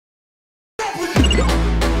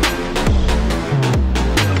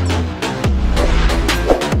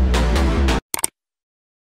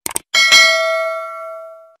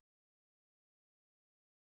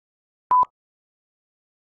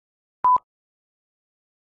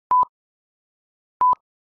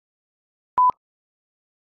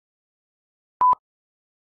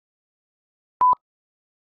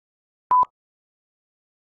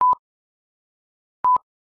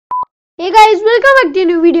Hey guys, welcome back to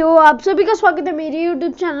new video. आप सभी का स्वागत है मेरे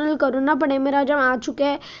यूट्यूब चैनल करुणा पढ़े में। आज हम आ चुके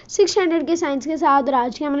हैं 6th स्टैंडर्ड के साइंस के साथ और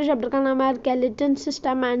आज के हमारे चैप्टर का नाम है स्केलेटन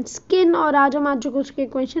सिस्टम एंड स्किन और आज हम आ चुके हैं उसके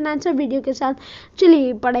क्वेश्चन आंसर वीडियो के साथ।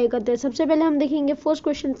 चलिए पढ़ाई करते हैं। सबसे पहले हम देखेंगे first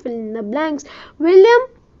question, fill in the blanks.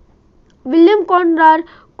 William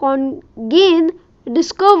कॉन्गेन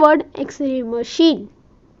discovered x ray machine.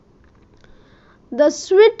 The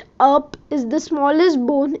sit up is the smallest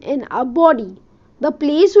bone in our body. The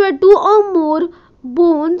place where two or more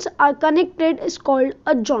bones are connected is called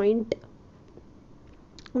a joint.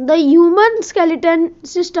 The human skeleton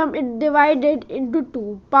system is divided into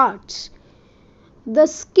two parts. The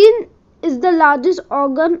skin is the largest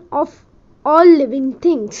organ of all living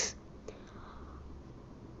things.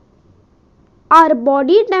 Our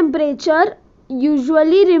body temperature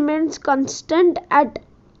usually remains constant at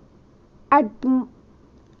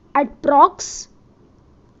prox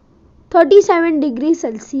 37 degrees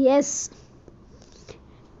Celsius.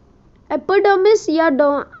 Epidermis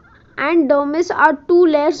and dermis are two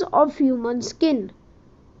layers of human skin.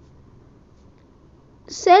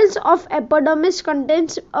 Cells of epidermis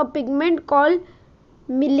contains a pigment called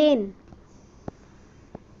melanin.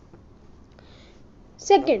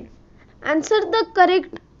 Second, answer the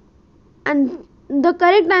correct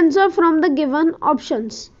answer from the given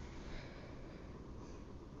options.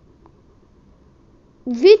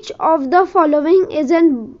 Which of the following is a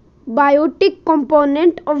biotic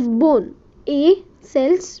component of bone? A.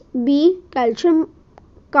 Cells. B. Calcium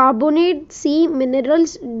carbonate. C.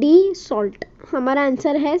 Minerals. D. Salt. हमारा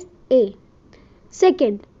answer है A.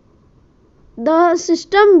 Second, the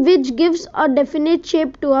system which gives a definite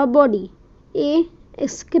shape to our body. A.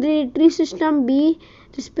 Excretory system. B.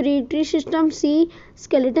 Respiratory system. C.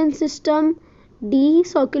 Skeleton system. D.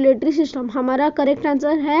 Circulatory system. हमारा correct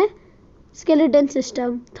answer है skeleton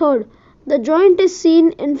system. Third, the joint is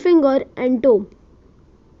seen in finger and toe.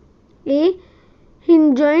 A.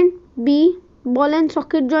 Hinge joint. B. Ball and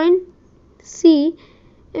socket joint. C.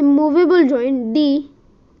 Immovable joint. D.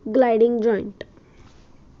 Gliding joint.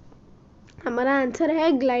 हमारा answer है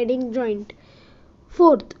gliding joint.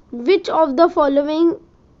 Fourth, which of the following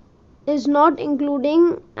is not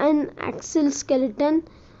including an axial skeleton?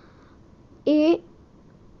 A.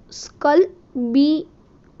 Skull. B.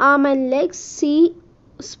 arm and legs. C.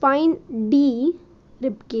 spine. D.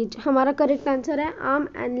 rib cage. हमारा correct answer है arm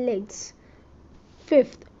and legs.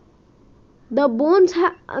 Fifth,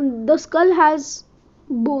 the skull has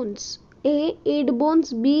bones. A. 8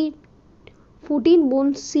 bones. B. 14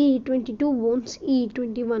 bones. C. 22 bones. E.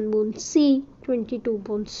 21 bones. C. 22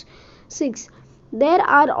 bones. 6. There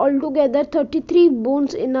are altogether 33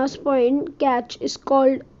 bones in our spine. Catch is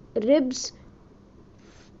called ribs.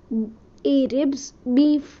 A. ribs. B.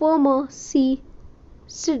 femur. C.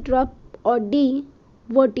 stirrup और D.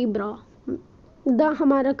 vertebra.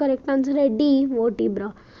 हमारा correct answer है D.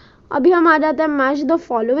 vertebra. अभी हम आ जाते हैं match the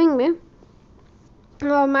following में।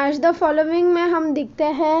 Match the following में हम देखते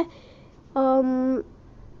हैं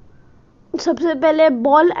सबसे पहले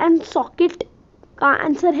बॉल एंड सॉकेट का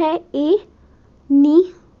आंसर है A.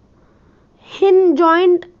 नी. हिंज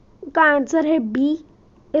जॉइंट का आंसर है B.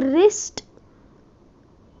 रिस्ट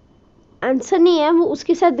आंसर नहीं है, वो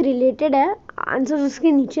उसके साथ रिलेटेड है, आंसर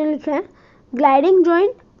उसके नीचे लिखा है. Gliding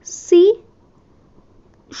joint C.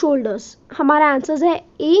 शोल्डर्स. हमारा आंसर है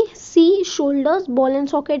A. C. Shoulders. Ball and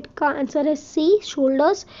socket का आंसर है C.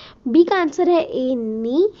 शोल्डर्स. B का आंसर है A.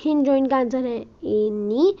 नी. हिंज जॉइंट का आंसर है A.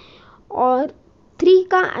 नी और 3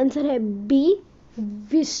 का आंसर है B.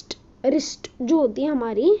 रिस्ट. रिस्ट जो होती है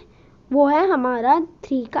हमारी, वो है हमारा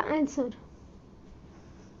 3 का answer.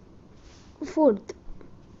 Fourth,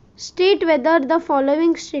 state whether the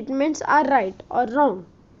following statements are right or wrong.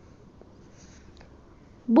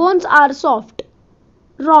 Bones are soft.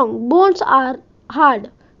 Wrong. Bones are hard.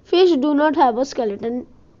 Fish do not have a skeleton.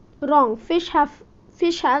 Wrong. Fish have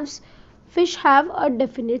a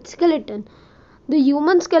definite skeleton. The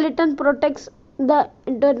human skeleton protects the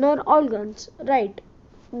internal organs. Right.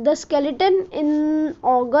 The skeleton in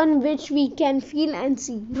organ which we can feel and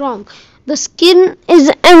see. Wrong. The skin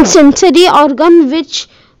is a sensory organ which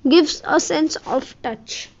gives a sense of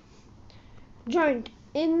touch. Joint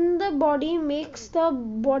in the body makes the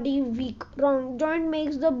body weak. Wrong. Joint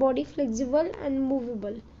makes the body flexible and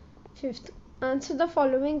movable. Fifth, answer the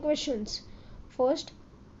following questions. First,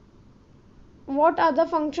 what are the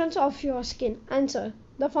functions of your skin? Answer.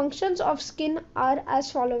 The functions of skin are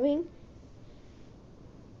as following.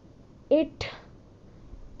 It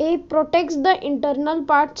A. protects the internal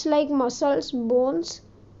parts like muscles, bones,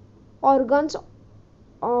 organs,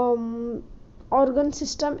 organ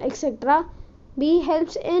system, etc. B.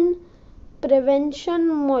 helps in prevention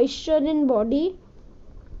moisture in body.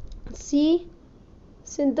 C.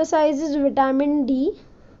 Synthesizes vitamin D.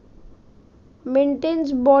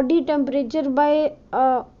 Maintains body temperature by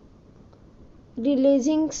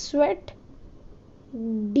releasing sweat.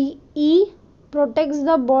 E. Protects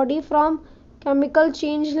the body from chemical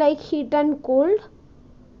change like heat and cold.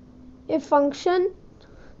 It function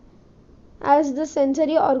as the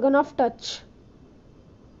sensory organ of touch.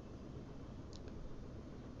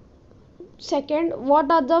 Second, what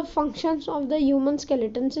are the functions of the human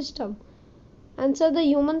skeleton system? Answer: the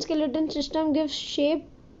human skeleton system gives shape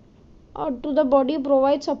to the body,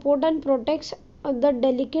 provides support and protects the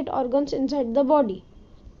delicate organs inside the body.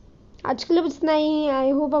 आज के लिए बस इतना ही. I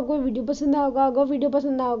hope आपको video पसंद आया होगा. अगर वीडियो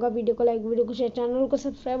पसंद आया होगा, वीडियो को लाइक, वीडियो को शेयर, चैनल को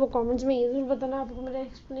सब्सक्राइब और कमेंट्स में ये जरूर बताना आपको मेरा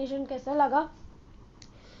एक्सप्लेनेशन कैसा लगा.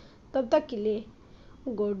 तब तक के लिए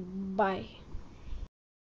गुड बाय.